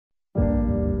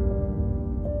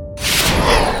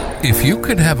If you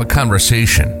could have a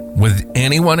conversation with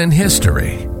anyone in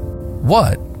history,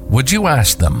 what would you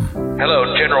ask them?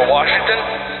 Hello, General Washington.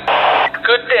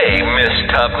 Good day,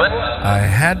 Miss Tubman. I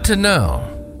had to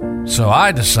know, so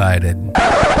I decided,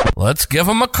 let's give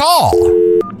him a call.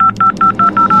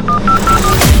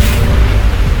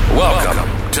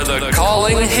 Welcome to the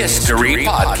Calling History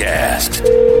Podcast.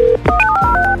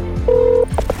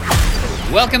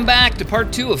 Welcome back to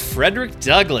part 2 of Frederick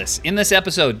Douglass. In this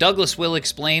episode, Douglass will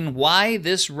explain why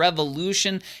this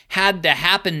revolution had to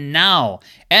happen now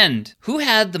and who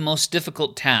had the most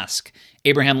difficult task,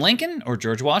 Abraham Lincoln or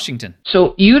George Washington.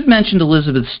 So you had mentioned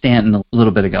Elizabeth Stanton a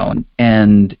little bit ago,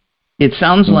 and it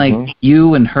sounds like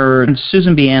you and her and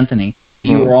Susan B. Anthony,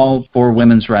 you were all for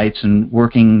women's rights and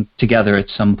working together at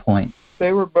some point.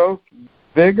 They were both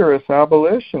vigorous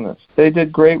abolitionists. They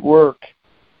did great work.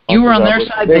 You were on their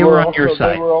side, they were on your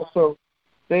side.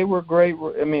 They were great.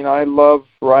 I mean, I love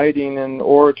writing and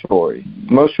oratory.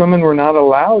 Most women were not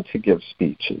allowed to give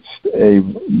speeches. A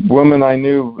woman I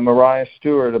knew, Maria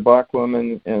Stewart, a black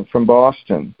woman from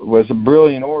Boston, was a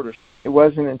brilliant orator. It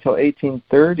wasn't until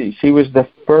 1830 she was the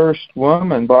first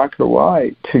woman, black or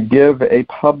white, to give a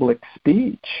public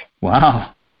speech.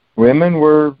 Wow. Women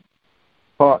were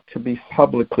taught to be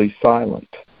publicly silent.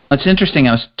 It's interesting.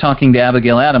 I was talking to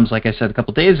Abigail Adams, like I said a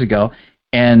couple days ago,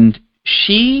 and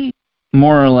she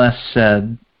more or less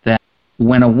said that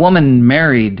when a woman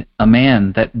married a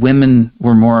man, that women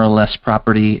were more or less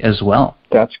property as well.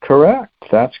 That's correct.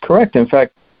 That's correct. In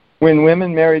fact, when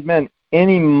women married men,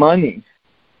 any money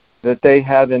that they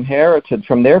had inherited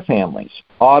from their families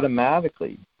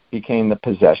automatically became the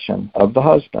possession of the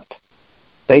husband.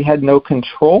 They had no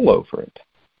control over it.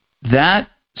 That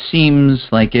seems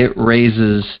like it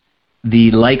raises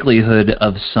the likelihood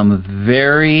of some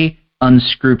very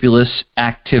unscrupulous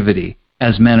activity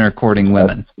as men are courting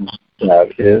women.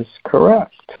 That is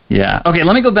correct. Yeah. Okay,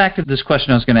 let me go back to this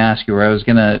question I was going to ask you, where I was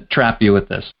going to trap you with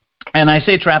this. And I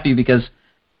say trap you because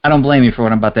I don't blame you for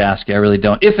what I'm about to ask you. I really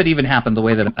don't, if it even happened the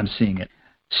way that I'm seeing it.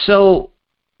 So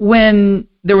when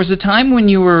there was a time when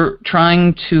you were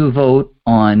trying to vote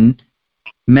on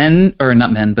men, or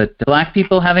not men, but black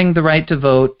people having the right to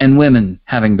vote and women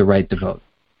having the right to vote.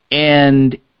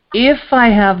 And if I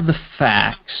have the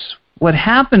facts, what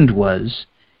happened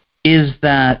is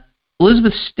that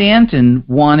Elizabeth Stanton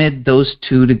wanted those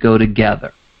two to go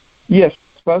together. Yes,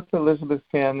 both Elizabeth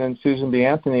Stanton and Susan B.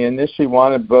 Anthony initially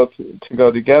wanted both to go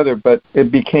together, but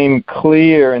it became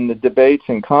clear in the debates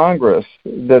in Congress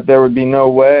that there would be no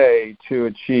way to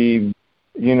achieve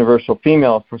universal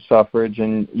female suffrage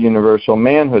and universal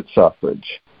manhood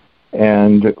suffrage.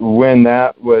 And when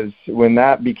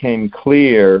that became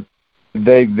clear,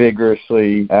 they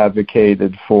vigorously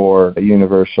advocated for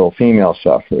universal female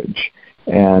suffrage.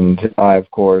 And I,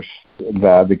 of course,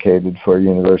 advocated for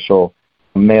universal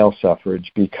male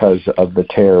suffrage because of the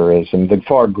terrorism, the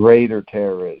far greater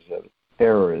terrorism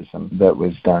that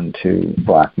was done to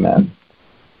black men.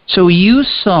 So you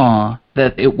saw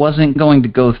that it wasn't going to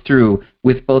go through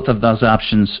with both of those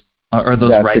options, or those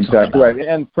That's rights. That's exactly right.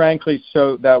 And frankly,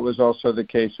 so that was also the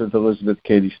case with Elizabeth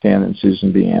Cady Stanton and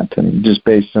Susan B. Anthony. Just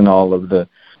based on all of the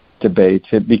debates,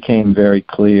 it became very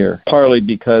clear, partly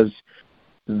because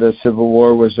the Civil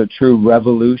War was a true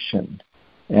revolution.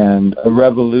 And a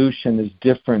revolution is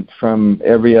different from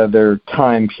every other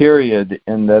time period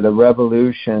in that a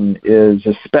revolution is,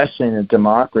 especially in a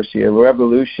democracy, a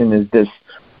revolution is this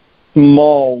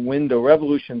small window.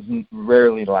 Revolutions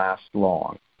rarely last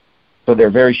long, so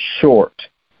they're very short.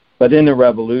 But in a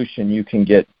revolution, you can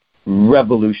get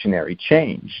revolutionary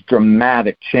change,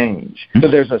 dramatic change. So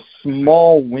there's a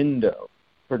small window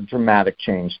for dramatic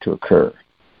change to occur.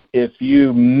 If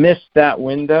you miss that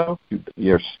window,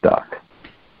 you're stuck.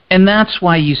 And that's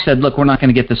why you said, look, we're not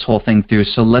going to get this whole thing through,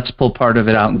 so let's pull part of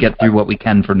it out and get through what we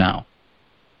can for now.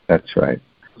 That's right.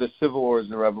 The Civil War is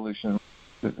the revolution.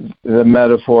 The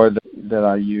metaphor that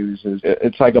I use is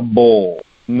it's like a bowl.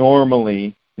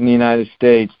 Normally, in the United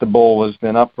States, the bowl has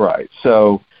been upright.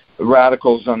 So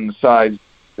radicals on the sides,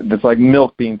 it's like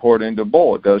milk being poured into a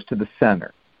bowl. It goes to the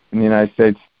center. In the United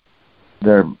States,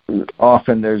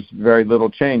 there's very little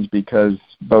change because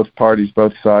both parties,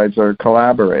 both sides are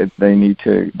collaborate. They need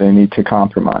to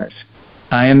compromise.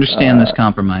 I understand this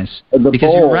compromise because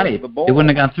you're right. It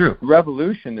wouldn't have gone through.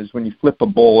 Revolution is when you flip a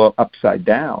bowl upside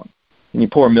down and you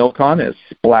pour milk on it,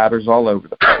 it splatters all over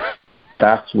the place.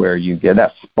 That's where you get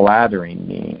that splattering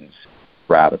means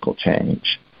radical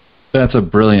change. That's a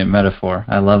brilliant metaphor.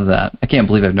 I love that. I can't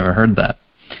believe I've never heard that.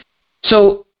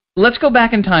 So let's go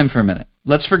back in time for a minute.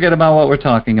 Let's forget about what we're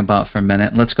talking about for a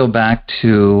minute. Let's go back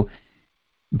to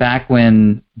back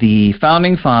when the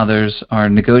Founding Fathers are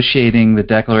negotiating the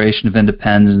Declaration of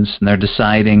Independence and they're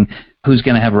deciding who's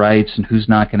going to have rights and who's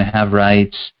not going to have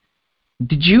rights.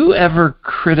 Did you ever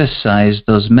criticize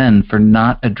those men for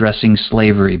not addressing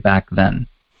slavery back then?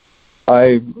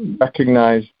 I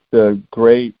recognized the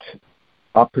great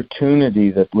opportunity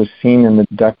that was seen in the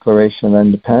Declaration of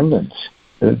Independence.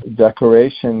 The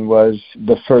Declaration was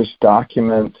the first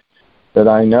document that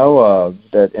I know of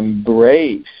that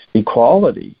embraced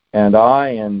equality. And I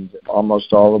and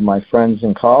almost all of my friends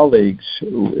and colleagues,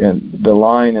 in the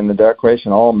line in the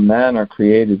Declaration, all men are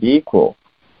created equal.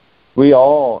 We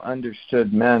all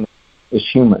understood men as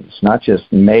humans, not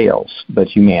just males, but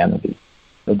humanity.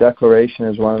 The Declaration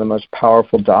is one of the most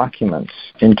powerful documents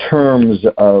in terms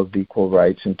of equal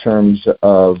rights, in terms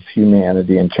of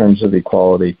humanity, in terms of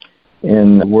equality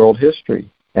in world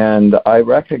history. And I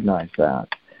recognize that.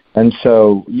 And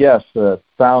so, yes, the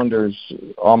founders,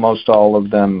 almost all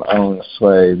of them owned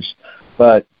slaves,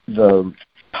 but the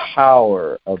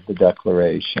power of the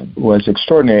Declaration was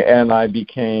extraordinary. And I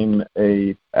became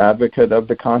an advocate of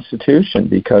the Constitution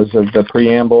because of the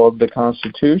preamble of the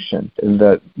Constitution,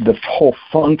 that the whole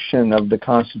function of the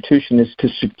Constitution is to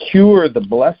secure the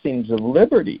blessings of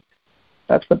liberty.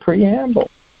 That's the preamble.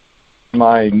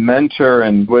 My mentor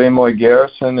and William Lloyd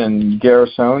Garrison and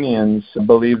Garrisonians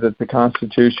believed that the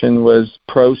Constitution was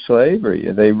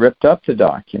pro-slavery. They ripped up the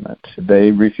document.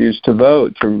 They refused to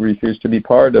vote, refused to be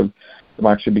part of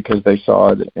democracy because they saw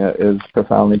it as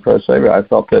profoundly pro-slavery. I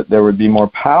felt that there would be more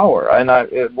power. And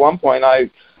at one point I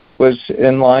was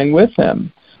in line with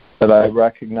them, but I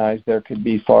recognized there could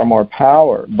be far more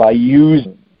power by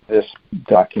using this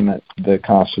document, the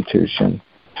Constitution,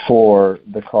 for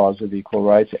the cause of equal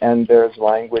rights, and there's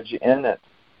language in it.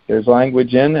 There's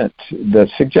language in it that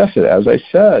suggests it. As I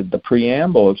said, the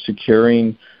preamble of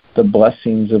securing the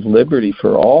blessings of liberty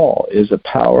for all is a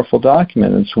powerful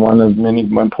document. It's one of many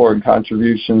important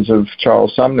contributions of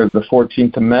Charles Sumner. The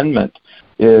 14th Amendment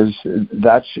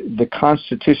that's the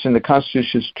Constitution. The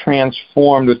Constitution is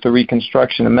transformed with the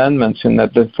Reconstruction Amendments, in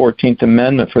that the 14th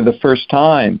Amendment, for the first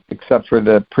time, except for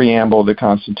the preamble of the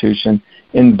Constitution,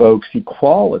 invokes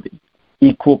equality,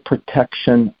 equal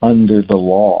protection under the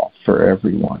law for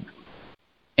everyone.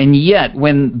 And yet,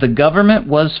 when the government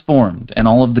was formed and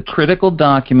all of the critical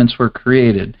documents were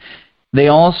created, they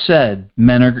all said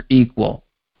men are equal,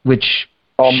 which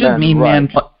should mean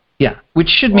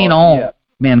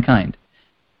mankind.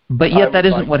 But yet that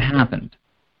isn't what happened.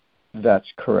 That's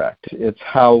correct. It's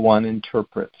how one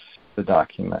interprets the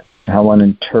document, how one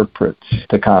interprets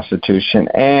the Constitution.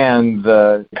 And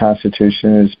the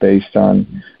Constitution is based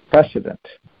on precedent,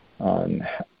 on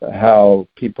how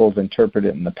people have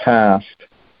interpreted it in the past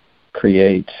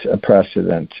creates a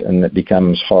precedent, and it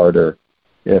becomes harder.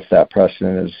 If that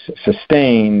precedent is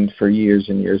sustained for years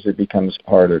and years, it becomes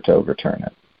harder to overturn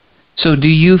it. So do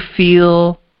you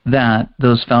feel that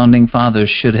those founding fathers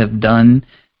should have done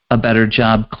a better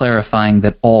job clarifying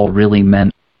that all really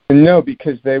meant? No,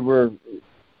 because they were,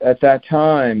 at that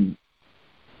time,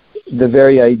 the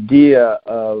very idea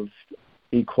of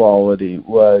equality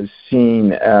was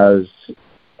seen as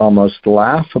almost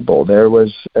laughable. There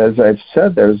was, as I've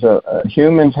said,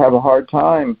 humans have a hard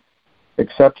time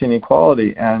accepting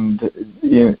equality, and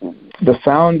the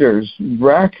founders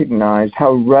recognized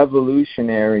how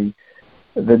revolutionary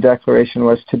the Declaration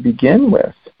was to begin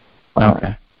with.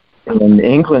 Okay. In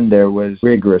England, there was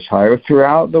rigorous hierarchy.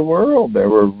 Throughout the world, there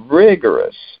were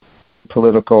rigorous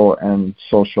political and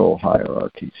social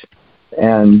hierarchies.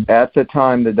 And at the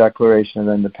time, the Declaration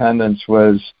of Independence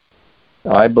was,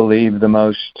 I believe, the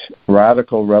most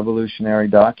radical, revolutionary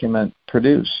document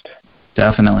produced.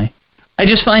 Definitely. I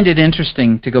just find it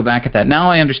interesting to go back at that. Now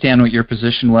I understand what your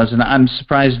position was, and I'm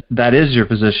surprised that is your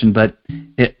position, but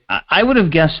I would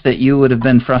have guessed that you would have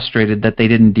been frustrated that they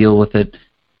didn't deal with it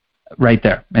right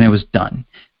there, and it was done.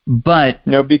 But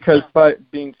no, because by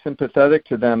being sympathetic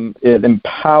to them, it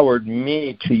empowered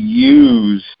me to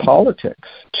use politics,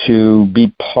 to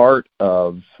be part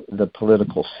of the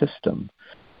political system,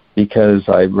 because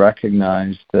I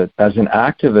recognized that as an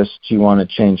activist, you want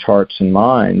to change hearts and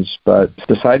minds, but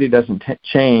society doesn't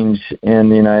change in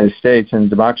the United States and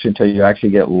democracy until you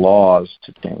actually get laws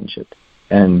to change it.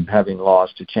 And having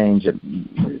laws to change it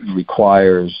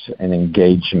requires an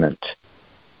engagement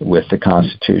with the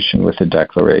Constitution, with the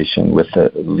Declaration, with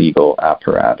the legal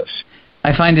apparatus.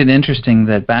 I find it interesting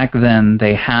that back then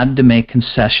they had to make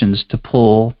concessions to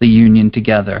pull the Union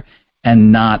together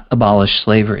and not abolish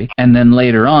slavery. And then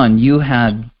later on, you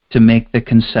had to make the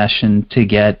concession to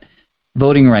get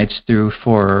voting rights through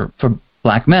for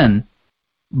black men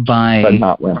by... But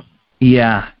not women.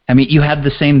 Yeah. I mean, you had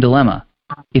the same dilemma.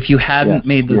 If you hadn't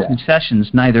made those concessions,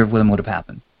 neither of them would have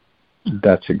happened.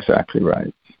 That's exactly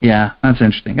right. Yeah, that's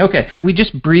interesting. Okay, we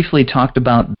just briefly talked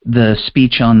about the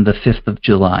speech on the 5th of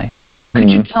July. Could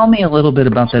you tell me a little bit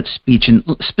about that speech, and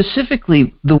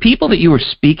specifically the people that you were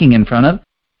speaking in front of?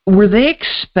 Were they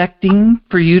expecting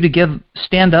for you to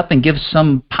stand up and give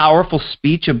some powerful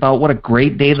speech about what a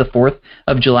great day the 4th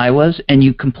of July was, and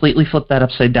you completely flipped that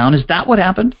upside down? Is that what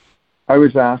happened? I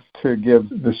was asked to give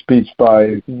the speech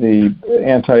by the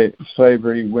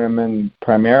anti-slavery women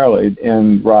primarily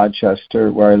in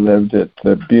Rochester, where I lived at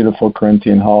the beautiful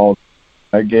Corinthian Hall.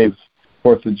 I gave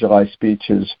 4th of July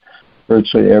speeches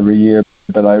virtually every year,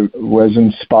 but I was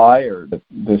inspired at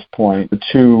this point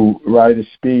to write a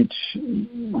speech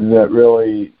that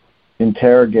really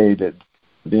interrogated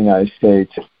the United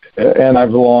States. And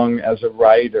I've long, as a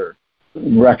writer,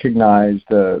 recognized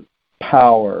the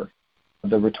power,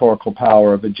 the rhetorical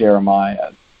power of a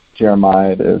Jeremiah.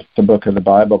 Jeremiah is the book of the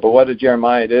Bible. But what a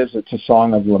Jeremiah is, it's a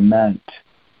song of lament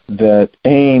that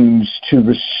aims to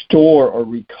restore or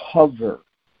recover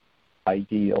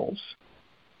ideals,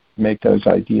 make those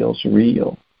ideals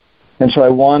real. And so I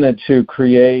wanted to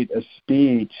create a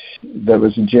speech that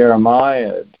was a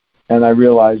Jeremiah, and I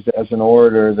realized as an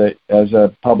orator, that as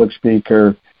a public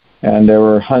speaker, and there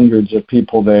were hundreds of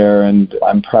people there, and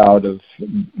I'm proud of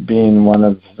being one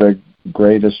of the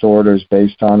greatest orators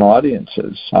based on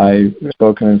audiences. I've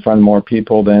spoken in front of more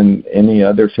people than any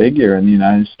other figure in the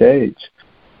United States.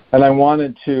 And I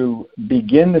wanted to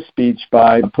begin the speech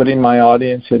by putting my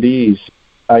audience at ease.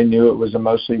 I knew it was a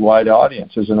mostly white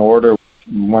audience. As an orator,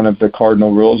 one of the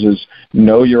cardinal rules is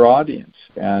know your audience.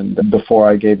 And before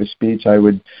I gave a speech, I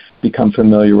would become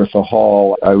familiar with the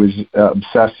hall. I was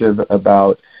obsessive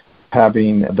about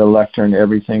having the lectern,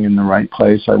 everything in the right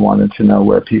place. I wanted to know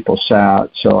where people sat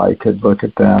so I could look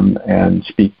at them and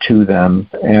speak to them.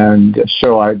 And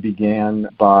so I began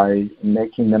by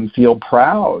making them feel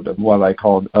proud of what I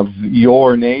called of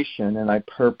your nation, and I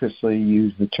purposely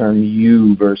used the term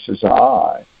you versus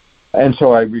I. And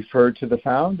so I referred to the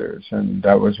founders, and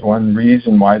that was one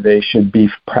reason why they should be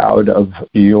proud of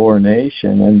your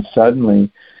nation. And suddenly,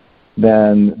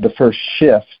 then the first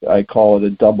shift, I call it a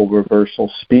double reversal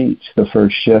speech. The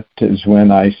first shift is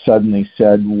when I suddenly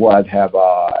said, what have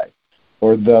I,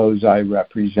 or those I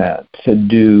represent, to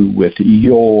do with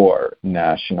your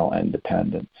national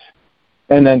independence?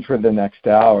 And then for the next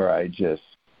hour, I just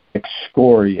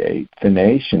excoriate the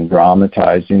nation,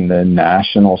 dramatizing the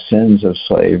national sins of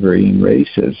slavery and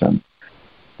racism.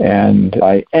 And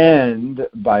I end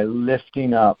by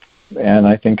lifting up, and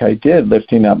I think I did,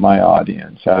 lifting up my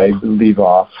audience. I leave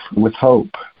off with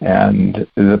hope and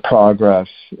the progress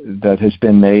that has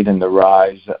been made in the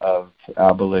rise of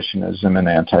abolitionism and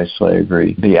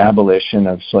anti-slavery. The abolition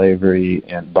of slavery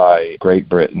by Great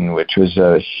Britain, which was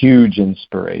a huge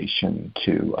inspiration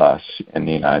to us in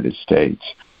the United States.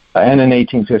 And in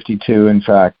 1852, in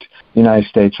fact, the United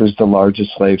States was the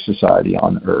largest slave society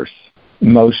on earth.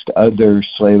 Most other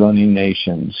slave-owning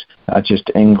nations, not just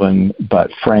England, but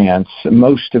France,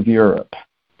 most of Europe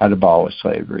had abolished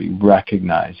slavery,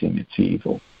 recognizing its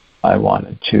evil. I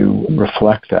wanted to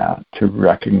reflect that, to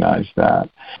recognize that.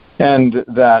 And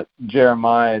that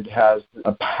Jeremiah has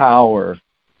a power,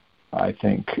 I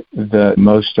think, that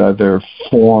most other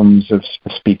forms of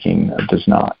speaking does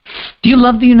not. Do you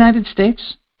love the United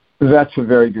States? That's a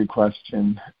very good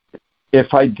question.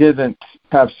 If I didn't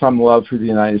have some love for the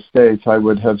United States, I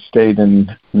would have stayed in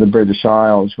the British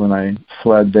Isles when I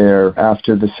fled there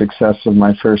after the success of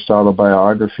my first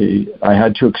autobiography. I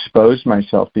had to expose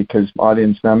myself because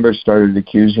audience members started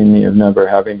accusing me of never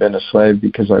having been a slave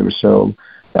because I was so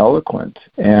eloquent.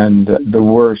 And the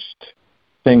worst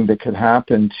thing that could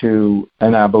happen to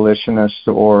an abolitionist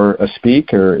or a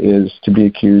speaker is to be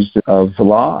accused of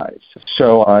lies.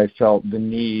 So I felt the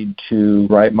need to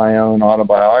write my own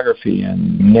autobiography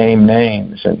and name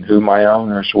names and who my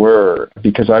owners were,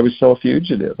 because I was still a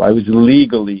fugitive. I was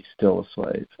legally still a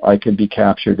slave. I could be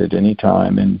captured at any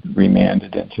time and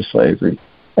remanded into slavery.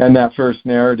 And that first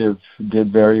narrative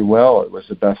did very well. It was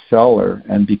a bestseller.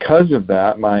 And because of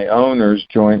that, my owners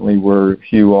jointly were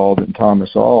Hugh Auld and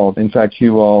Thomas Auld. In fact,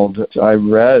 Hugh Auld, I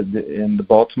read in the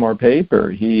Baltimore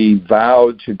paper, he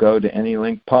vowed to go to any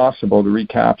length possible to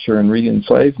recapture and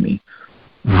re-enslave me.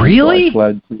 Really?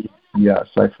 So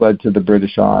I fled to the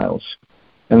British Isles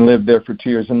and lived there for 2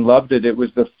 years and loved it. It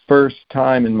was the first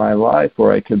time in my life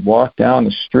where I could walk down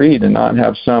the street and not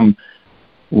have some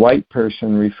white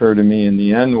person refer to me in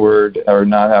the N-word or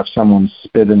not have someone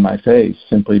spit in my face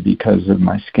simply because of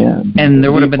my skin. And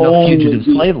there would have been no fugitive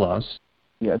slave laws.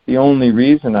 Yeah, the only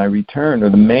reason I returned, or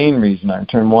the main reason I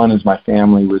returned, one is my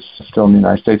family was still in the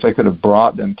United States. I could have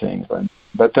brought them to England.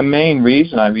 But the main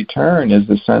reason I return is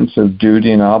the sense of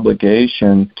duty and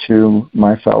obligation to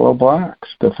my fellow blacks,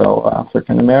 the fellow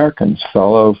African Americans,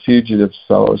 fellow fugitives,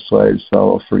 fellow slaves,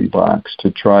 fellow free blacks,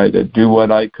 to try to do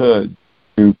what I could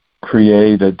to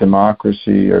create a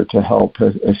democracy or to help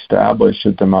establish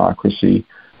a democracy,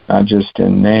 not just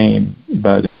in name,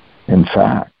 but in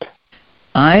fact.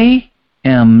 I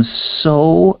am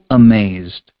so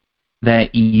amazed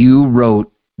that you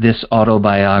wrote this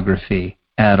autobiography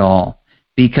at all,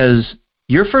 because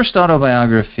your first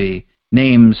autobiography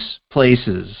names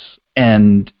places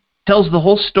and tells the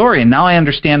whole story, and now I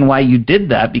understand why you did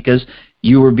that, because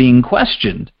you were being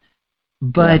questioned.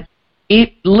 But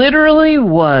it literally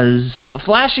was a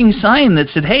flashing sign that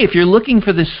said, hey, if you're looking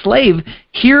for this slave,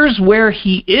 here's where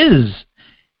he is.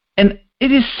 And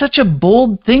it is such a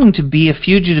bold thing to be a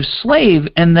fugitive slave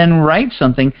and then write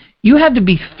something. You had to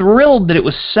be thrilled that it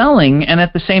was selling and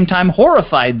at the same time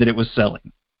horrified that it was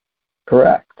selling.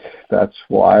 Correct. That's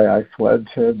why I fled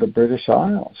to the British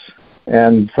Isles.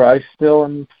 And I still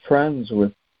am friends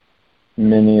with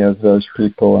many of those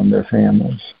people and their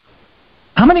families.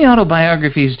 How many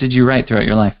autobiographies did you write throughout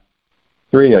your life?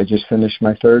 3. I just finished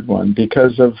my 3rd one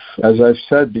because of, as I've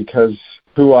said, because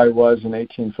who I was in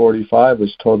 1845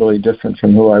 was totally different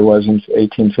from who I was in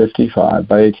 1855.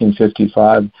 By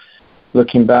 1855,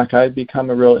 looking back, I had become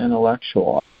a real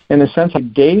intellectual. In a sense, I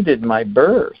dated my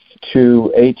birth to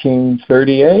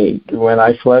 1838 when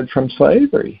I fled from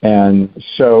slavery. And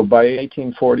so by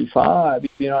 1845,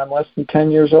 I'm less than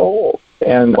 10 years old.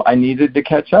 And I needed to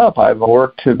catch up. I've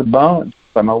worked to the bone.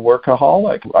 I'm a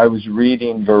workaholic. I was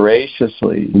reading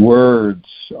voraciously. Words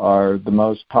are the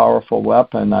most powerful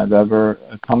weapon I've ever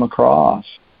come across.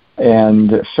 And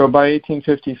so by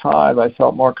 1855, I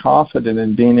felt more confident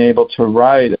in being able to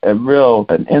write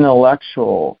an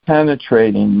intellectual,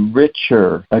 penetrating,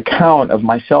 richer account of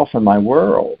myself and my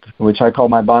world, which I call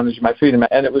My Bondage, My Freedom.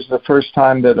 And it was the first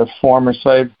time that a former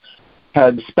slave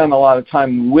had spent a lot of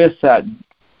time with that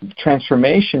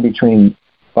transformation between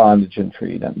bondage and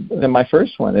freedom. In my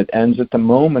first one, it ends at the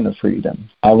moment of freedom.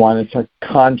 I wanted to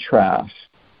contrast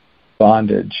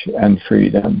bondage and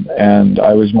freedom, and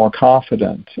I was more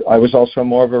confident. I was also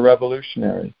more of a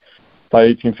revolutionary. By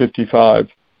 1855,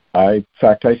 I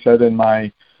said in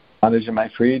My Bondage and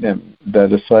My Freedom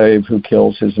that a slave who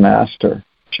kills his master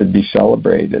should be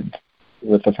celebrated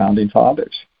with the Founding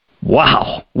Fathers.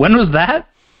 Wow. When was that?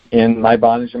 In My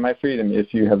Bondage and My Freedom.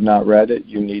 If you have not read it,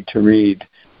 you need to read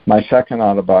my second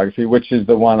autobiography, which is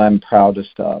the one I'm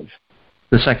proudest of.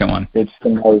 The second one. It's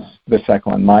the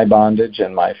second one, My Bondage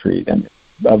and My Freedom.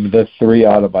 Of the 3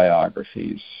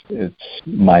 autobiographies, it's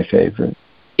my favorite.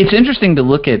 It's interesting to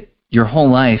look at your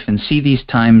whole life and see these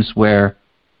times where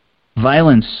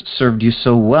violence served you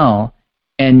so well,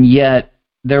 and yet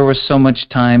there was so much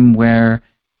time where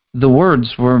the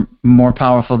words were more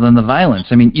powerful than the violence.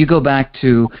 I mean, you go back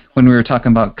to when we were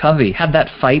talking about Covey. Had that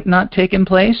fight not taken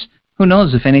place, who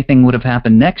knows if anything would have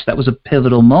happened next. That was a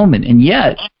pivotal moment. And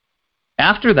yet,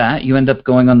 after that, you end up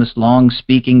going on this long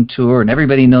speaking tour, and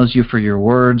everybody knows you for your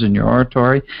words and your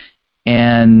oratory,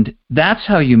 and that's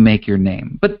how you make your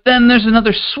name. But then there's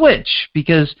another switch,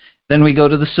 because then we go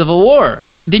to the Civil War.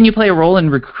 Didn't you play a role in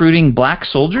recruiting black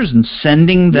soldiers and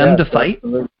sending them to fight?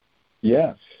 Absolutely.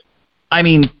 Yes. I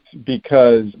mean,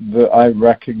 because I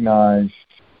recognized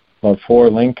before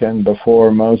Lincoln,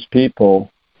 before most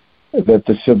people, that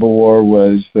the Civil War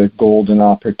was the golden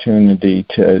opportunity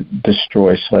to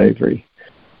destroy slavery.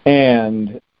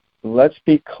 And let's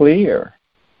be clear,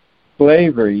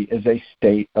 slavery is a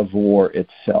state of war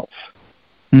itself.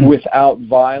 Mm-hmm. Without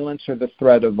violence or the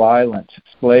threat of violence,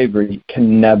 slavery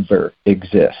can never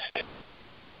exist.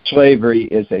 Slavery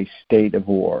is a state of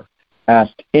war.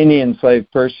 Ask any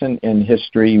enslaved person in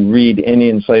history, read any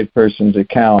enslaved person's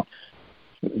account,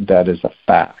 that is a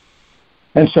fact.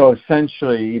 And so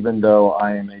essentially, even though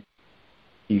I am a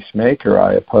peacemaker,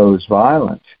 I oppose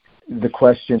violence. The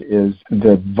question is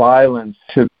the violence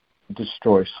to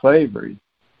destroy slavery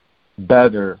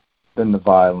better than the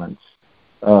violence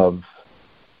of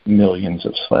millions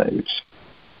of slaves?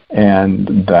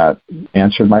 And that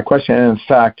answered my question. And in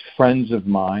fact, friends of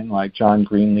mine like John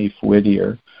Greenleaf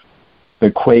Whittier,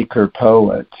 the Quaker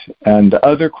poet, and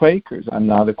other Quakers. I'm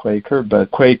not a Quaker, but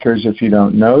Quakers, if you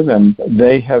don't know them,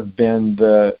 they have been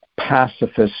the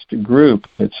pacifist group.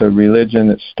 It's a religion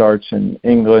that starts in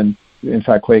England. In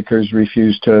fact, Quakers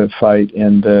refused to fight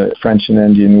in the French and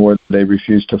Indian War. They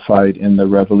refused to fight in the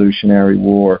Revolutionary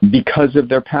War because of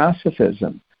their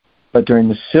pacifism. But during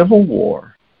the Civil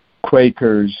War,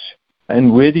 Quakers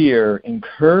and Whittier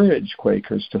encouraged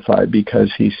Quakers to fight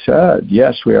because he said,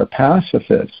 yes, we are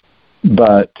pacifists,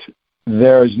 but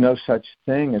there is no such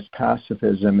thing as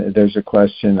pacifism. There's a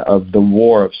question of the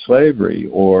war of slavery,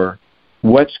 or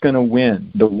what's going to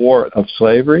win, the war of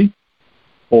slavery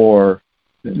or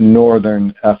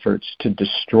Northern efforts to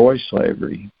destroy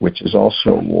slavery, which is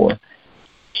also a war.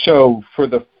 So for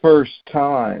the first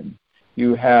time,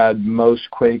 you had most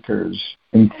Quakers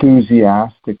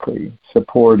enthusiastically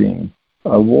supporting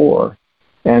a war.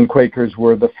 And Quakers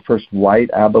were the first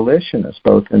white abolitionists,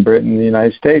 both in Britain and the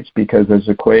United States, because as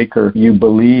a Quaker, you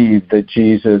believe that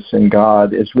Jesus and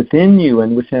God is within you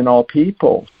and within all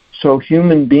people. So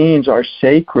human beings are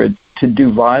sacred. To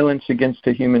do violence against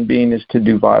a human being is to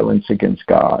do violence against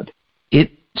God.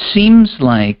 It seems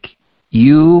like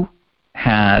you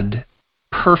had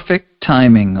perfect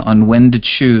timing on when to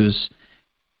choose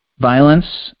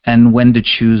violence and when to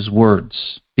choose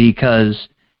words, because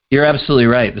you're absolutely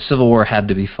right. The Civil War had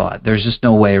to be fought. There's just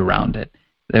no way around it.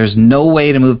 There's no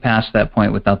way to move past that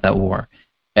point without that war.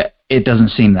 It doesn't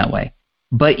seem that way.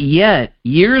 But yet,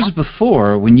 years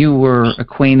before, when you were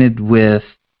acquainted with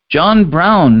John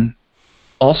Brown,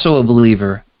 also a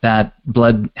believer that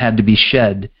blood had to be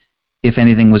shed if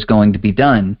anything was going to be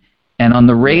done, and on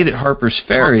the raid at Harper's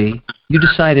Ferry, you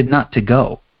decided not to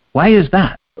go. Why is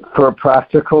that? For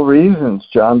practical reasons.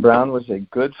 John Brown was a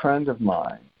good friend of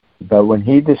mine. But when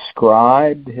he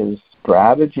described his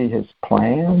strategy, his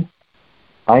plan,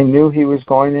 I knew he was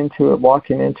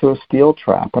walking into a steel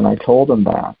trap, and I told him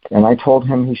that. And I told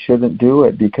him he shouldn't do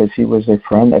it because he was a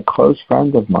close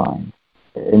friend of mine.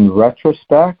 In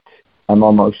retrospect, I'm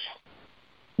almost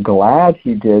glad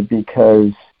he did,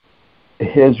 because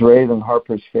his raid on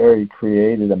Harper's Ferry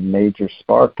created a major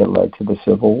spark that led to the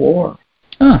Civil War.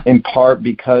 In part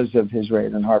because of his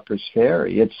raid on Harper's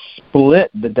Ferry. It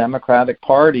split the Democratic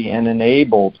Party and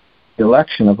enabled the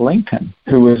election of Lincoln,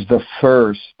 who was the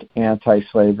first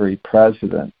anti-slavery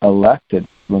president elected.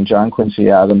 When John Quincy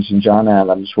Adams and John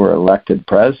Adams were elected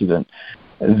president,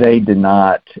 they did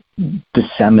not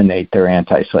disseminate their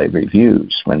anti-slavery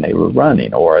views when they were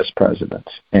running or as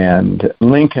presidents. And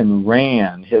Lincoln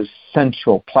ran his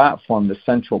central platform. The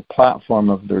central platform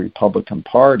of the Republican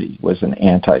Party was an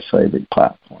anti-slavery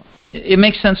platform. It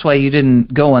makes sense why you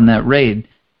didn't go on that raid.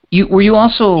 Were you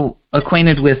also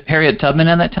acquainted with Harriet Tubman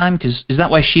at that time? Because is that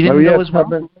why she didn't go as well?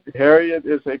 Tubman, Harriet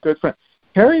is a good friend.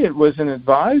 Harriet was an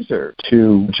advisor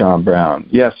to John Brown.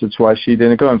 Yes, it's why she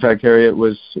didn't go. In fact, Harriet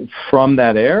was from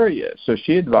that area, so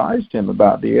she advised him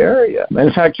about the area.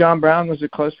 In fact, John Brown was a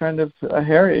close friend of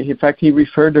Harriet. In fact, he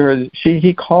referred to her,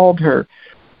 he called her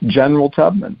General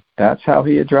Tubman. That's how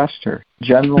he addressed her,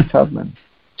 General Tubman.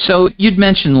 So you'd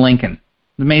mentioned Lincoln.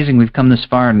 It's amazing we've come this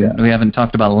far and we haven't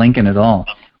talked about Lincoln at all.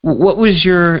 What was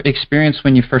your experience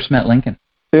when you first met Lincoln?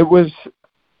 It was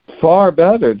far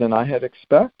better than I had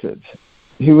expected.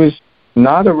 He was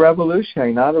not a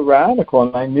revolutionary, not a radical,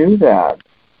 and I knew that.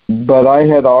 But I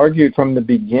had argued from the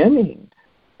beginning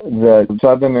that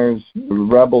Southerners,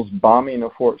 rebels bombing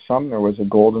of Fort Sumner was a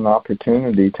golden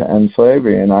opportunity to end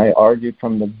slavery. And I argued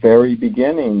from the very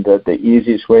beginning that the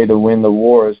easiest way to win the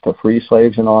war is to free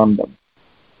slaves and arm them,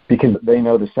 because they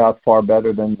know the South far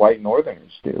better than white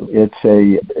Northerners do.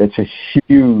 It's a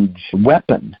huge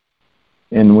weapon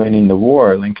in winning the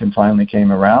war. Lincoln finally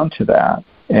came around to that.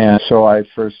 And so I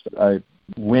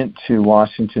went to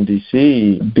Washington,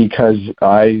 D.C. because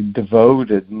I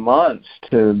devoted months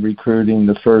to recruiting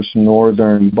the first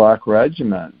Northern Black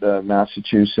Regiment, the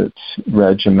Massachusetts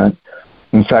Regiment.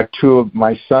 In fact, two of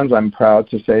my sons, I'm proud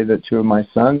to say that two of my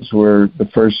sons were the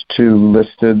first two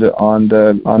listed on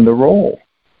the roll,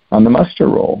 on the muster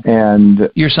roll. And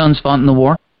your sons fought in the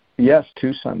war? Yes,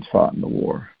 two sons fought in the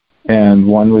war. And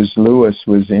one was Lewis,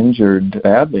 was injured,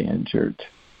 badly injured.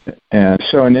 And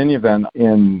so in any event,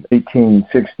 in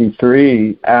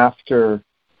 1863, after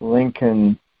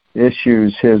Lincoln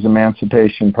issues his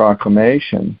Emancipation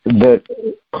Proclamation that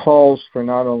calls for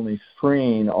not only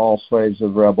freeing all slaves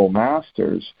of rebel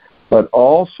masters, but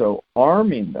also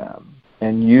arming them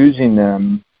and using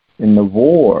them in the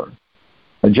war,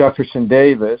 Jefferson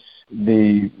Davis,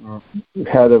 the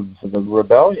head of the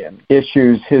rebellion,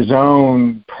 issues his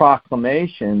own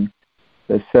proclamation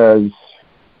that says,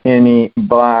 any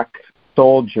black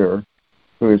soldier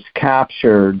who is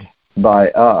captured by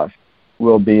us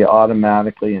will be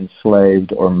automatically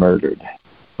enslaved or murdered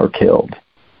or killed.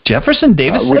 Jefferson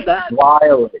Davis said that?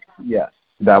 Yes,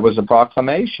 that was a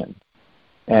proclamation.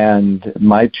 And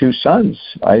my two sons,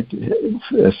 I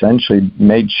essentially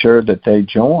made sure that they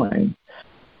joined.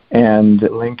 And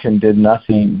Lincoln did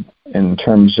nothing in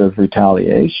terms of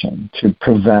retaliation to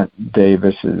prevent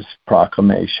Davis's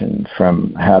proclamation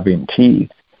from having teeth.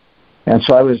 And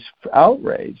so I was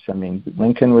outraged. I mean,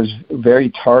 Lincoln was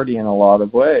very tardy in a lot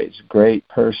of ways, great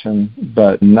person,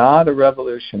 but not a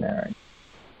revolutionary.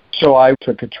 So I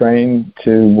took a train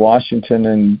to Washington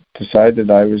and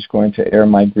decided I was going to air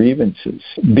my grievances.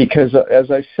 Because, as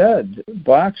I said,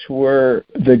 blacks were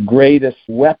the greatest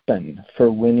weapon for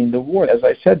winning the war. As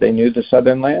I said, they knew the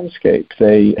Southern landscape.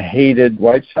 They hated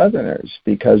white Southerners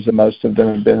because most of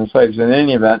them had been slaves. In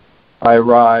any event, I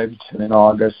arrived in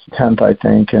August 10th, I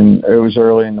think, and it was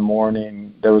early in the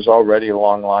morning. There was already a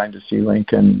long line to see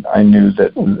Lincoln. I knew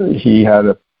that he had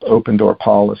a open door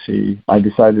policy. I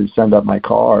decided to send up my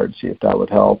card, see if that would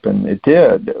help, and it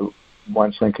did.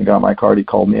 Once Lincoln got my card, he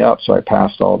called me up, so I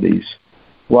passed all these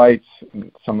whites,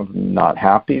 some of them not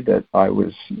happy that I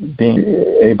was being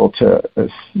able to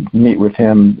meet with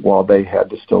him while they had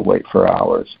to still wait for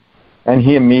hours. And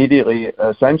he immediately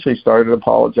essentially started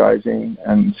apologizing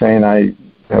and saying, I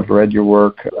have read your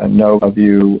work, I know of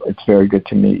you, it's very good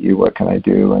to meet you, what can I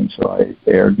do? And so I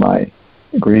aired my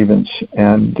grievance,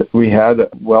 and we had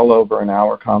well over an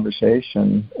hour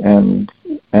conversation and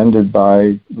ended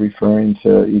by referring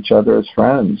to each other as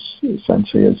friends,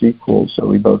 essentially as equals. So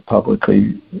we both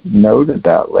publicly noted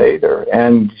that later.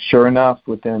 And sure enough,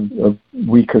 within a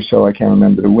week or so, I can't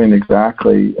remember when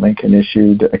exactly, Lincoln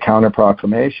issued a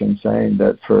counter-proclamation saying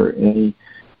that for any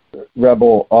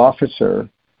rebel officer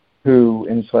who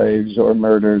enslaves or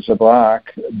murders a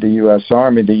black, the U.S.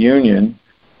 Army, the Union,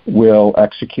 will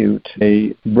execute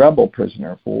a rebel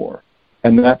prisoner of war.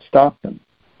 And that stopped them,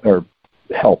 or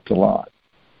helped a lot.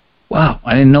 Wow,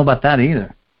 I didn't know about that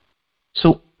either.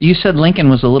 So you said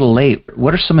Lincoln was a little late.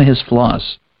 What are some of his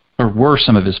flaws, or were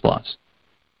some of his flaws?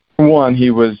 One, he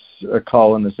was a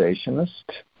colonizationist,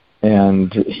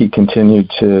 and he continued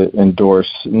to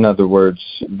endorse, in other words,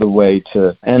 the way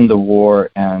to end the war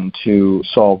and to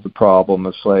solve the problem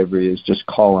of slavery is just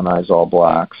colonize all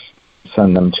blacks,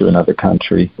 send them to another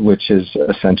country, which is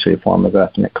essentially a form of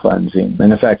ethnic cleansing.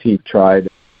 And in fact,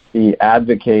 he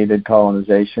advocated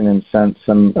colonization and sent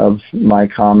some of my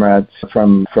comrades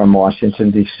from Washington,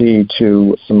 D.C.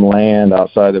 to some land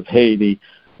outside of Haiti,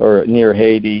 or near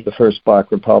Haiti, the first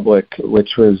Black Republic,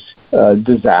 which was a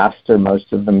disaster.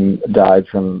 Most of them died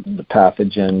from the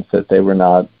pathogens that they were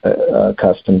not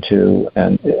accustomed to.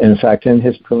 And in fact, in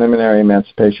his preliminary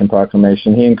Emancipation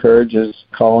Proclamation, he encourages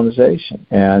colonization.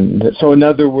 And so, in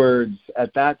other words,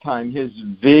 at that time, his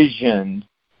vision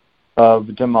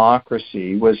of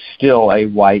democracy was still a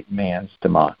white man's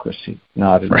democracy,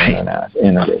 not an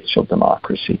interracial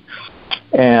democracy.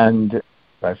 And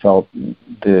I felt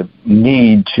the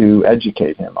need to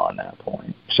educate him on that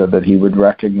point so that he would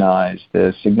recognize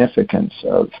the significance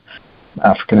of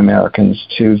African Americans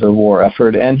to the war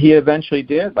effort. And he eventually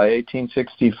did. By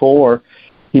 1864,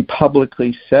 he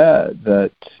publicly said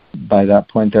that by that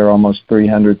point there were almost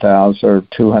 300,000 or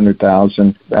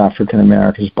 200,000 African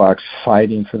Americans, blacks,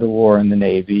 fighting for the war in the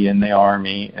Navy and the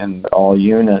Army and all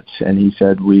units. And he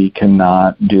said, we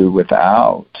cannot do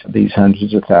without these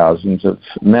hundreds of thousands of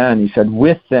men. He said,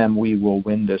 with them we will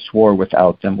win this war.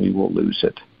 Without them we will lose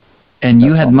it. And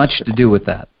you had much to do with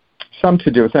that. Some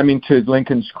to do with, I mean, to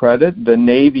Lincoln's credit, the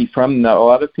Navy, a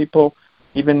lot of people,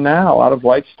 even now, a lot of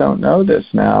whites don't know this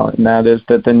now, and that is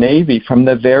that the Navy from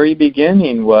the very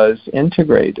beginning was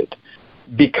integrated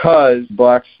because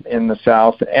blacks in the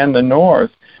South and the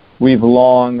North, we've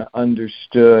long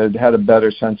understood, had a better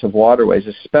sense of waterways,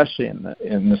 especially in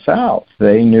the South.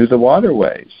 They knew the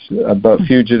waterways, but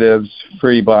fugitives,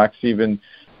 free blacks, even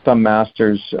some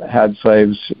masters had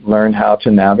slaves learn how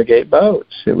to navigate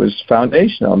boats. It was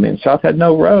foundational. I mean, the South had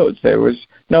no roads. There was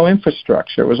no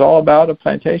infrastructure. It was all about a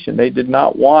plantation. They did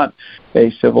not want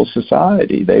a civil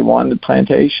society. They wanted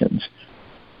plantations.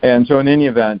 And so in any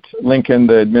event, Lincoln,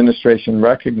 the administration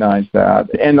recognized that.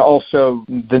 And also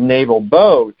the naval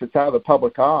boats, it's out of the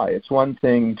public eye. It's one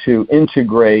thing to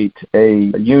integrate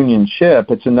a Union ship.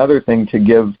 It's another thing to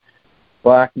give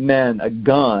black men a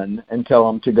gun and tell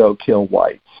them to go kill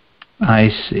whites. I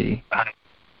see.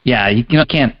 Yeah, you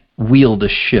can't wield a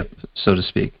ship, so to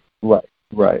speak.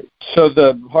 Right. So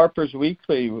the Harper's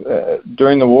Weekly,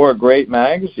 during the war, a great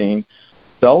magazine,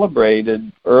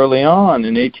 celebrated early on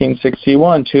in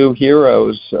 1861 two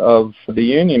heroes of the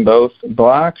Union, both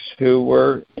blacks who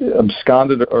were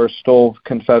absconded or stole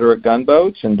Confederate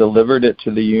gunboats and delivered it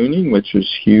to the Union, which was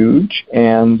huge,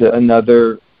 and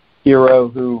another hero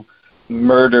who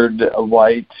murdered a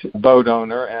white boat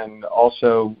owner and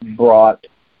also brought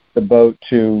the boat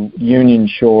to Union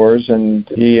shores, and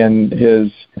he and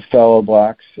his fellow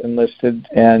blacks enlisted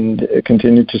and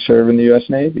continued to serve in the U.S.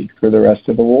 Navy for the rest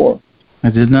of the war. I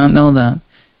did not know that.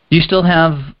 Do you still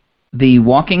have the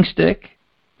walking stick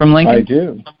from Lincoln? I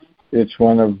do. It's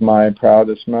one of my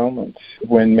proudest moments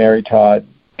when Mary Todd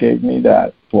gave me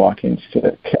that walking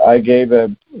stick. I gave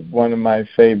one of my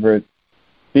favorite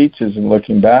speeches, and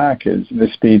looking back, is the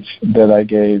speech that I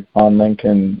gave on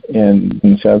Lincoln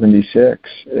in 76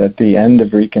 at the end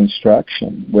of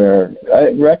Reconstruction, where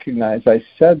I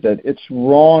said that it's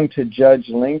wrong to judge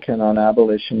Lincoln on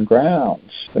abolition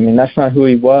grounds. I mean, that's not who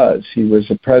he was. He was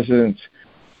a president.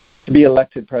 To be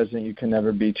elected president, you can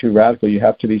never be too radical. You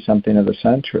have to be something of a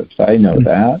centrist. I know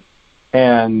that.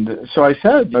 And so I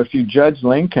said, if you judge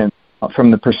Lincoln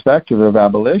from the perspective of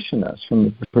abolitionists,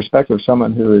 from the perspective of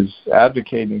someone who is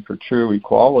advocating for true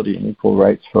equality and equal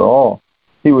rights for all,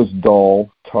 he was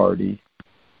dull, tardy,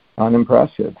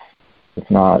 unimpressive, if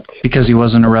not... Because he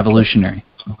wasn't a revolutionary.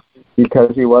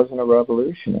 Because he wasn't a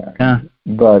revolutionary. Yeah.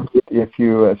 But if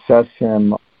you assess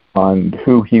him on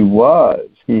who he was,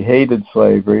 he hated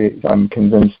slavery, I'm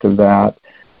convinced of that,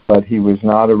 but he was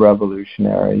not a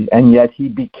revolutionary, and yet he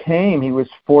was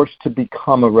forced to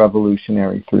become a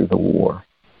revolutionary through the war.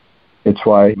 It's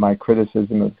why my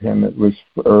criticism of him, it was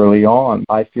early on.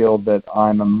 I feel that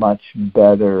I'm a much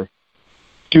better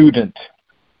student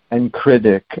and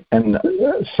critic and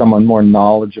someone more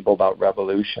knowledgeable about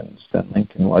revolutions than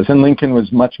Lincoln was. And Lincoln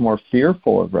was much more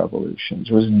fearful of revolutions,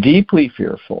 was deeply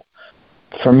fearful.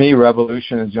 For me,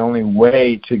 revolution is the only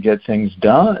way to get things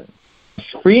done.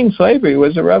 Freeing slavery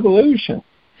was a revolution.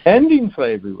 Ending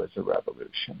slavery was a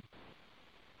revolution.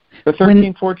 The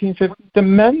 13th, 14th, 15th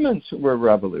Amendments were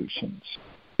revolutions.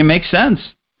 It makes sense.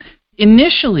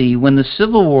 Initially, when the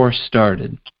Civil War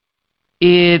started,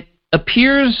 it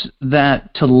appears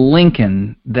that to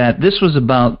Lincoln that this was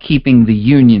about keeping the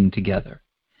Union together.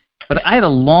 But I had a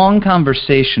long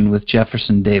conversation with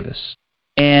Jefferson Davis,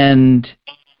 and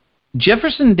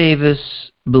Jefferson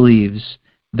Davis believes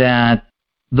that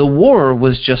the war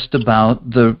was just about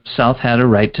the South had a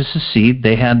right to secede.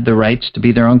 They had the rights to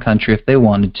be their own country if they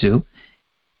wanted to.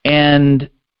 And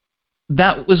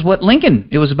that was what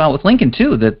it was about with Lincoln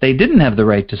too, that they didn't have the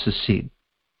right to secede.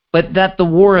 But that the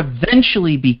war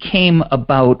eventually became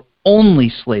about only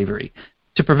slavery,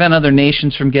 to prevent other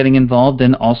nations from getting involved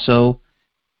and also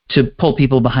to pull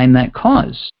people behind that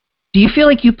cause. Do you feel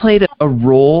like you played a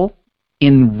role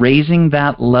in raising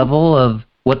that level of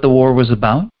what the war was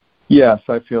about? Yes,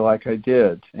 I feel like I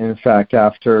did. In fact,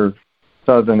 after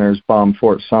Southerners bombed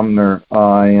Fort Sumner,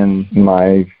 I and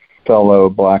my fellow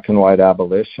black and white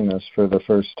abolitionists for the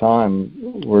first time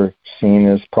were seen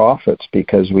as prophets,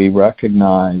 because we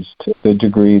recognized the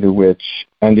degree to which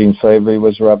ending slavery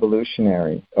was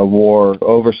revolutionary, a war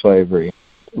over slavery.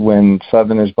 When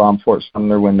Southerners bombed Fort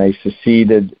Sumner, when they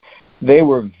seceded, they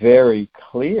were very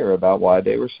clear about why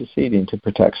they were seceding: to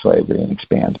protect slavery and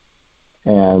expand.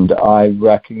 And I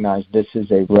recognize this is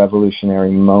a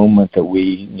revolutionary moment that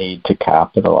we need to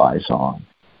capitalize on.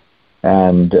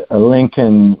 And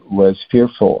Lincoln was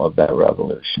fearful of that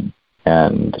revolution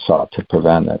and sought to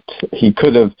prevent it.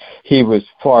 He was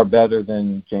far better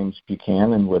than James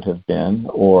Buchanan would have been,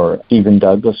 or even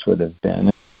Douglas would have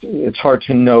been. It's hard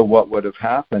to know what would have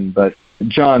happened, but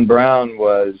John Brown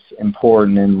was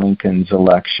important in Lincoln's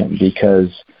election, because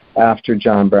after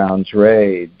John Brown's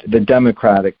raid, the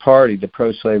Democratic Party, the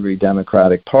pro-slavery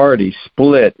Democratic Party,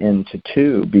 split into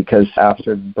two, because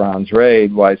after Brown's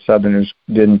raid, white Southerners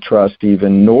didn't trust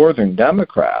even Northern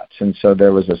Democrats. And so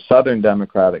there was a Southern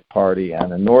Democratic Party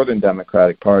and a Northern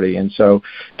Democratic Party. And so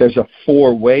there's a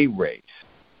four-way race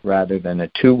rather than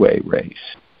a two-way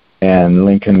race. And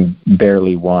Lincoln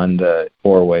barely won the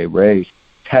four-way race.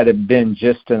 Had it been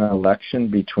just an election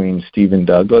between Stephen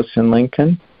Douglas and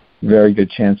Lincoln, very good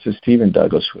chance that Stephen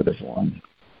Douglas would have won.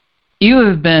 You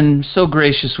have been so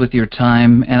gracious with your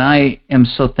time, and I am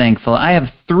so thankful. I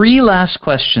have three last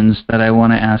questions that I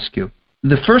want to ask you.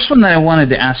 The first one that I wanted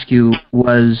to ask you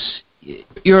was,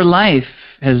 your life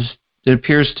it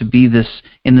appears to be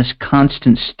in this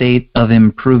constant state of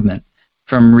improvement,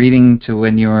 from reading to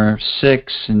when you were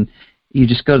 6, and you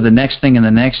just go to the next thing and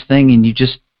the next thing, and you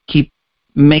just keep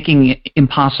making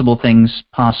impossible things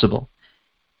possible.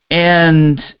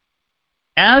 And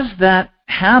as that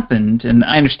happened, and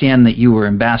I understand that you were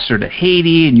ambassador to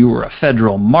Haiti and you were a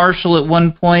federal marshal at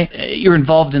one point, you're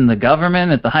involved in the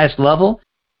government at the highest level,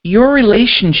 your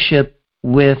relationship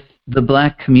with the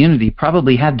black community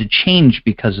probably had to change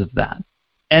because of that.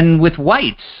 And with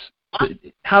whites,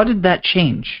 how did that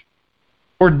change?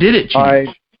 Or did it change?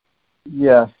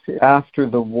 Yes. After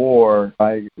the war,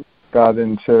 I got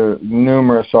into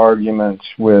numerous arguments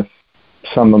with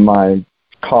some of my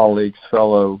colleagues,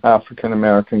 fellow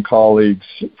African-American colleagues.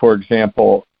 For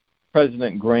example,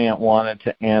 President Grant wanted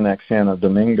to annex Santo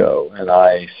Domingo, and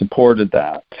I supported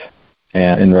that.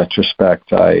 And in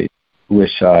retrospect, I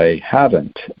wish I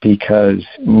hadn't, because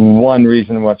one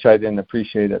reason which I didn't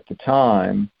appreciate at the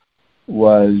time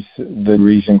was the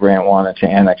reason Grant wanted to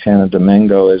annex Santo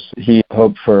Domingo is he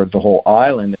hoped for the whole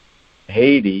island.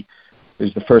 Haiti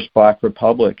is the first black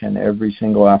republic, and every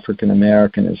single African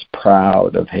American is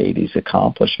proud of Haiti's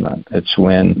accomplishment. It's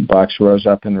when blacks rose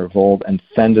up in revolt and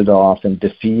fended off and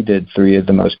defeated three of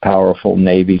the most powerful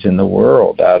navies in the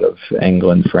world out of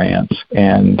England, France,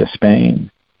 and Spain.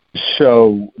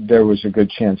 So there was a good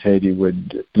chance Haiti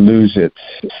would lose its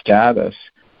status.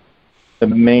 The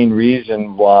main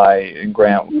reason why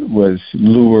Grant was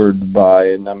lured by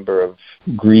a number of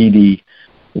greedy,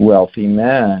 wealthy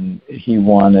men, he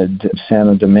wanted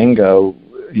Santo Domingo,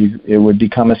 it would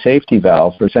become a safety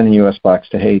valve for sending U.S. blacks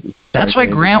to Haiti. That's why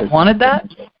Grant wanted that?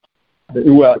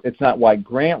 Well, it's not why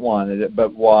Grant wanted it,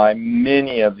 but why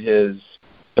many of his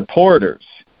supporters.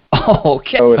 Oh,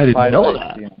 okay. So I didn't know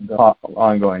that. The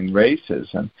ongoing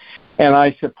racism. And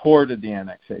I supported the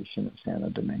annexation of Santo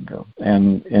Domingo.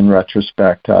 And in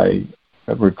retrospect, I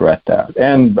regret that.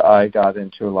 And I got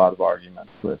into a lot of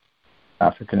arguments with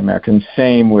African Americans.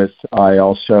 Same with, I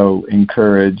also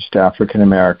encouraged African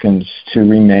Americans to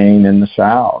remain in the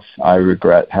South. I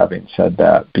regret having said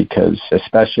that because,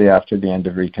 especially after the end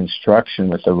of Reconstruction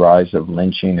with the rise of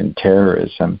lynching and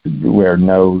terrorism, where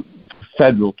no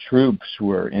federal troops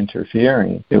were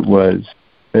interfering, it was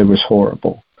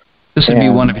horrible. This would be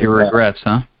one of your regrets,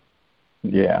 huh?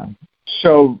 Yeah.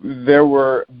 So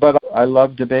but I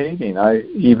love debating.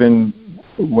 Even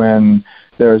when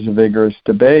there's a vigorous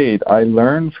debate, I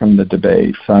learn from the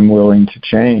debates. I'm willing to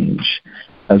change.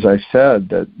 As I said,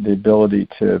 that the ability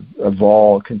to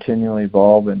continually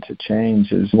evolve and to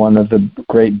change is one of the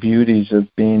great beauties of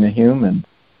being a human.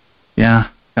 Yeah,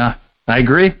 I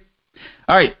agree.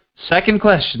 All right, second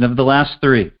question of the last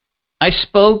three. I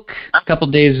spoke a couple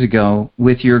days ago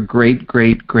with your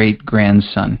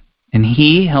great-great-great-grandson, and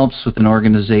he helps with an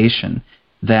organization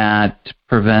that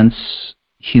prevents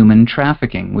human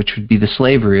trafficking, which would be the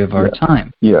slavery of our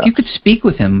time. Yeah. If you could speak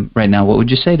with him right now, what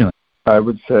would you say to him? I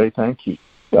would say thank you.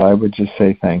 I would just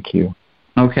say thank you.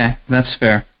 Okay, that's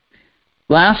fair.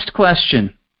 Last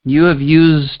question. You have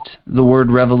used the word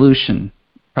revolution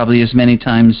probably as many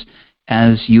times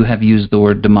as you have used the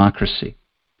word democracy.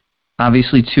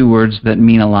 Obviously, two words that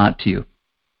mean a lot to you.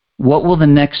 What will the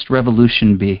next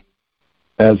revolution be?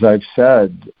 As I've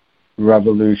said,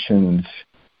 revolutions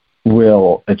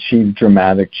will achieve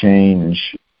dramatic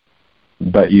change,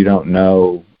 but you don't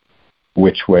know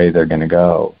which way they're going to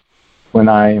go. When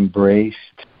I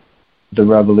embraced the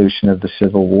revolution of the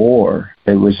Civil War,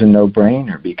 it was a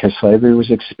no-brainer because slavery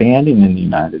was expanding in the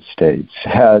United States.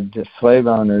 Had slave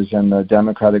owners and the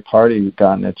Democratic Party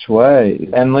gotten its way,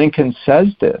 and Lincoln says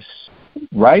this,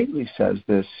 rightly says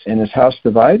this in his House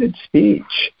Divided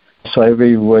speech,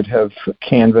 slavery would have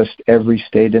canvassed every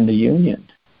state in the Union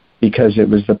because it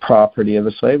was the property of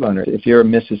a slave owner. If you're a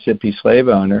Mississippi slave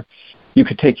owner, you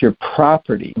could take your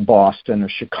property, Boston or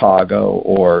Chicago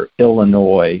or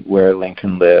Illinois, where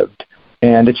Lincoln lived,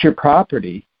 and it's your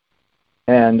property.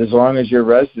 And as long as your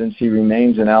residency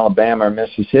remains in Alabama or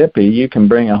Mississippi, you can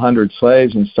bring 100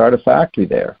 slaves and start a factory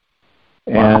there.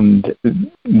 Wow. And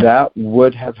that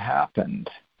would have happened,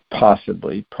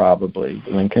 possibly, probably.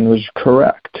 Lincoln was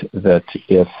correct that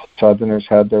if Southerners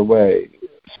had their way,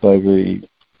 slavery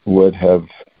would have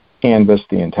canvassed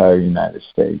the entire United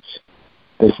States.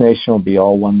 This nation will be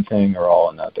all one thing or all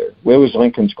another. It was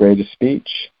Lincoln's greatest speech.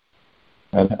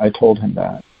 I told him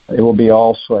that. It will be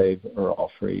all slave or all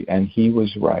free, and he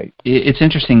was right. It's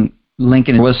interesting.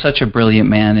 Lincoln was such a brilliant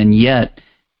man, and yet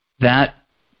that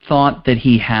thought that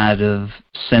he had of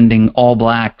sending all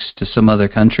blacks to some other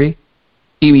country,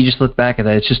 you just look back at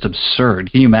that, it's just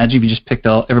absurd. Can you imagine if you just picked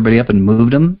everybody up and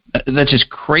moved them? That's just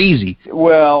crazy.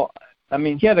 Well, I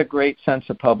mean, he had a great sense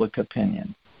of public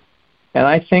opinion. And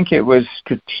I think it was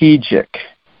strategic.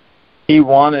 He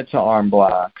wanted to arm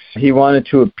blacks. He wanted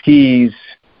to appease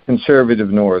conservative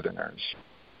Northerners.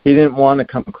 He didn't want to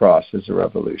come across as a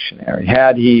revolutionary.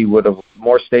 Had he,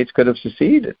 more states could have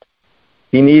seceded.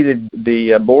 He needed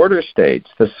the border states,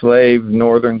 the slave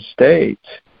northern states.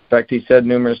 In fact, he said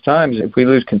numerous times, if we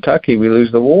lose Kentucky, we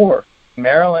lose the war.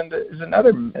 Maryland is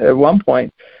another. At one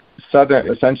point, Southern,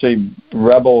 essentially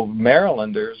rebel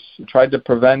Marylanders tried to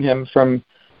prevent him from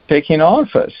taking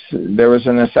office. There was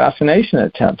an assassination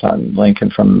attempt on Lincoln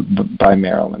by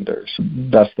Marylanders,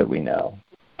 best that we know.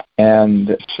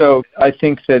 And so I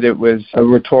think that it was a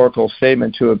rhetorical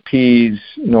statement to appease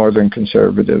Northern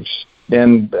conservatives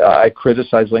And I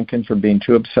criticize Lincoln for being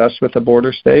too obsessed with the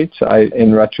border states.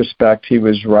 In retrospect, he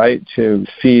was right to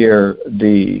fear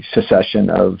the secession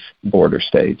of border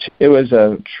states. It was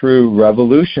a true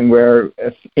revolution where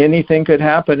if anything could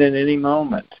happen at any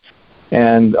moment.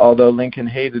 And although Lincoln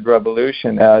hated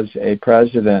revolution as a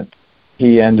president,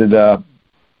 he ended up,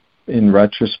 in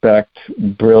retrospect,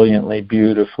 brilliantly,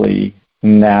 beautifully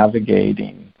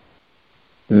navigating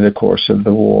the course of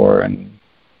the war in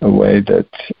a way that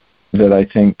I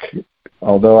think,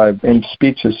 although I've in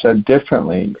speeches said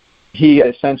differently, he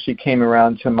essentially came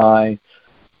around to my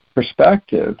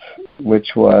perspective, which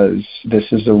was this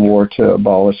is a war to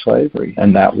abolish slavery,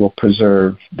 and that will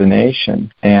preserve the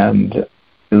nation. And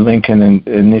Lincoln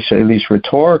initially, at least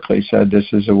rhetorically, said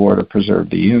this is a war to preserve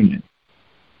the Union,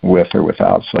 with or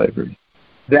without slavery.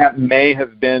 That may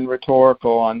have been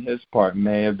rhetorical on his part,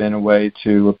 may have been a way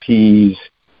to appease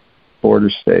border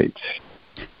states.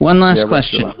 One last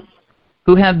question.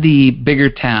 Who had the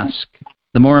bigger task,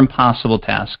 the more impossible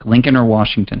task, Lincoln or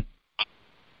Washington?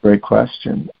 Great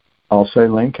question. I'll say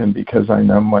Lincoln because I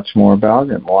know much more about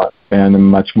him and am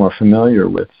much more familiar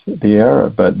with the era,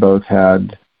 but both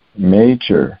had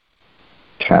major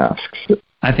tasks.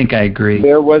 I think I agree.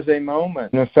 There was a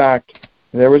moment, in fact,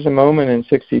 there was a moment in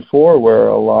 1964 where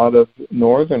a lot of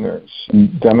Northerners,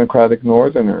 Democratic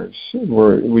Northerners,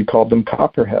 we called them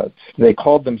Copperheads. They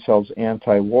called themselves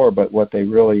anti-war, but what they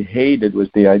really hated was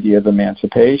the idea of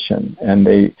emancipation.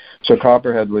 So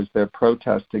Copperhead was their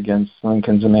protest against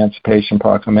Lincoln's Emancipation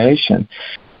Proclamation.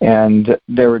 And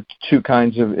there were two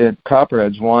kinds of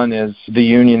Copperheads. One is the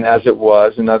Union as it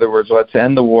was. In other words, let's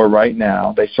end the war right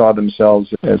now. They saw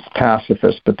themselves as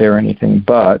pacifists, but they're anything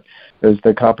but. As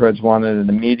the Copperheads wanted an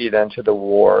immediate end to the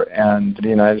war, and the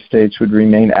United States would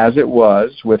remain as it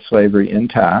was with slavery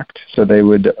intact. So they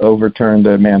would overturn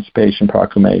the Emancipation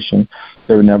Proclamation.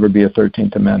 There would never be a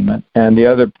 13th Amendment. And the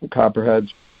other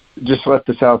Copperheads just let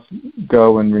the South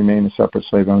go and remain a separate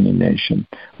slave-owning nation,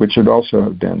 which would also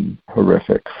have been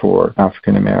horrific for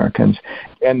African Americans.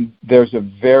 And there's a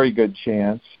very good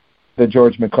chance that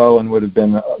George McClellan would have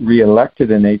been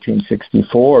reelected in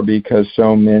 1864 because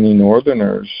so many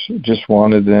Northerners just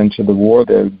wanted an end to the war.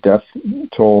 Their death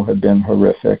toll had been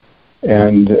horrific.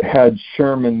 And had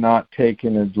Sherman not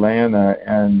taken Atlanta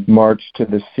and marched to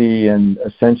the sea and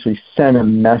essentially sent a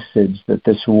message that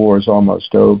this war is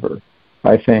almost over,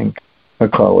 I think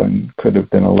McClellan could have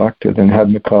been elected. And had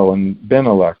McClellan been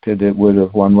elected, it would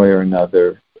have, one way or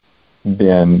another,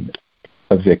 been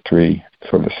a victory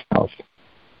for the South.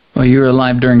 Well, you were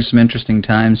alive during some interesting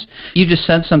times. You just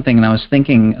said something, and I was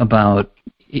thinking about,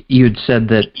 you had said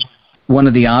that one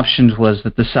of the options was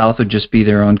that the South would just be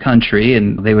their own country,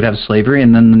 and they would have slavery,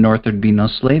 and then the North would be no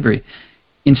slavery.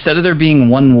 Instead of there being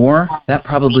one war, that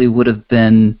probably would have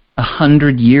been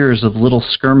 100 years of little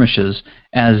skirmishes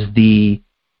as the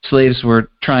slaves were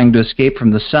trying to escape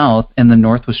from the South, and the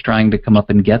North was trying to come up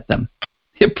and get them.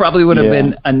 It probably would have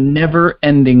been a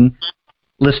never-ending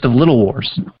list of little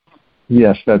wars.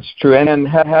 Yes, that's true. And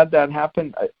had that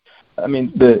happened, I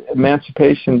mean, the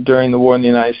emancipation during the war in the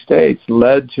United States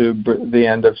led to the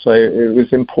end of slavery. It was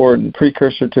an important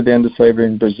precursor to the end of slavery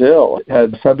in Brazil.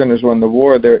 Had Southerners won the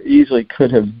war, there easily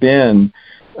could have been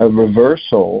a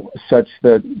reversal such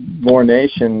that more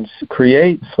nations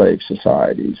create slave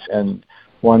societies. And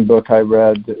one book I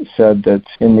read said that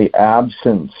in the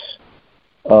absence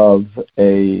of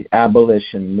a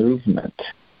abolition movement,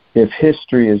 if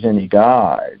history is any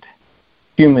guide,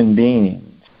 human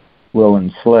beings will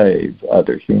enslave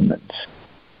other humans.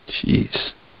 Jeez.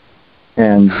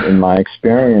 And in my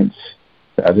experience,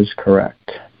 that is correct.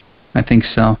 I think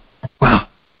so. Wow.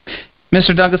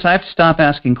 Mr. Douglass, I have to stop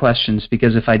asking questions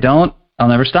because if I don't, I'll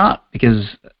never stop because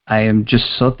I am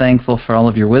just so thankful for all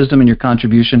of your wisdom and your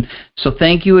contribution. So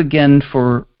thank you again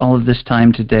for all of this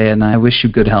time today, and I wish you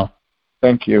good health.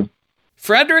 Thank you.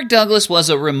 Frederick Douglass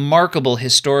was a remarkable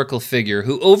historical figure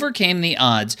who overcame the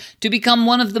odds to become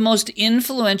one of the most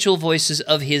influential voices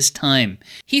of his time.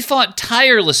 He fought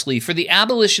tirelessly for the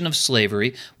abolition of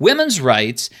slavery, women's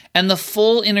rights, and the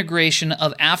full integration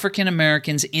of African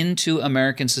Americans into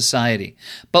American society.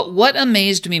 But what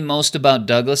amazed me most about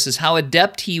Douglass is how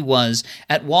adept he was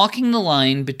at walking the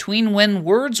line between when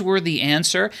words were the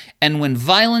answer and when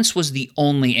violence was the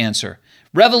only answer.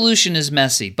 Revolution is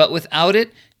messy, but without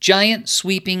it, giant,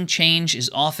 sweeping change is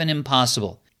often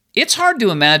impossible. It's hard to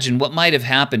imagine what might have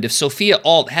happened if Sophia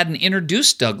Alt hadn't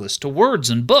introduced Douglass to words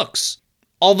and books.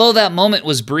 Although that moment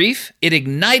was brief, it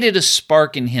ignited a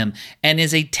spark in him and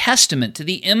is a testament to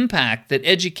the impact that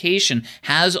education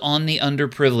has on the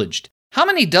underprivileged. How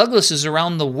many Douglasses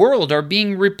around the world are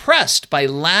being repressed by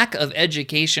lack of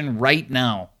education right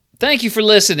now? Thank you for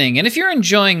listening. And if you're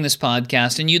enjoying this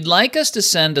podcast and you'd like us to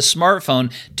send a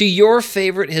smartphone to your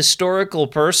favorite historical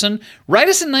person, write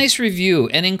us a nice review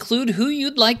and include who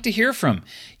you'd like to hear from.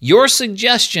 Your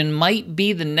suggestion might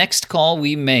be the next call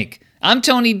we make. I'm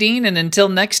Tony Dean, and until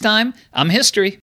next time, I'm History.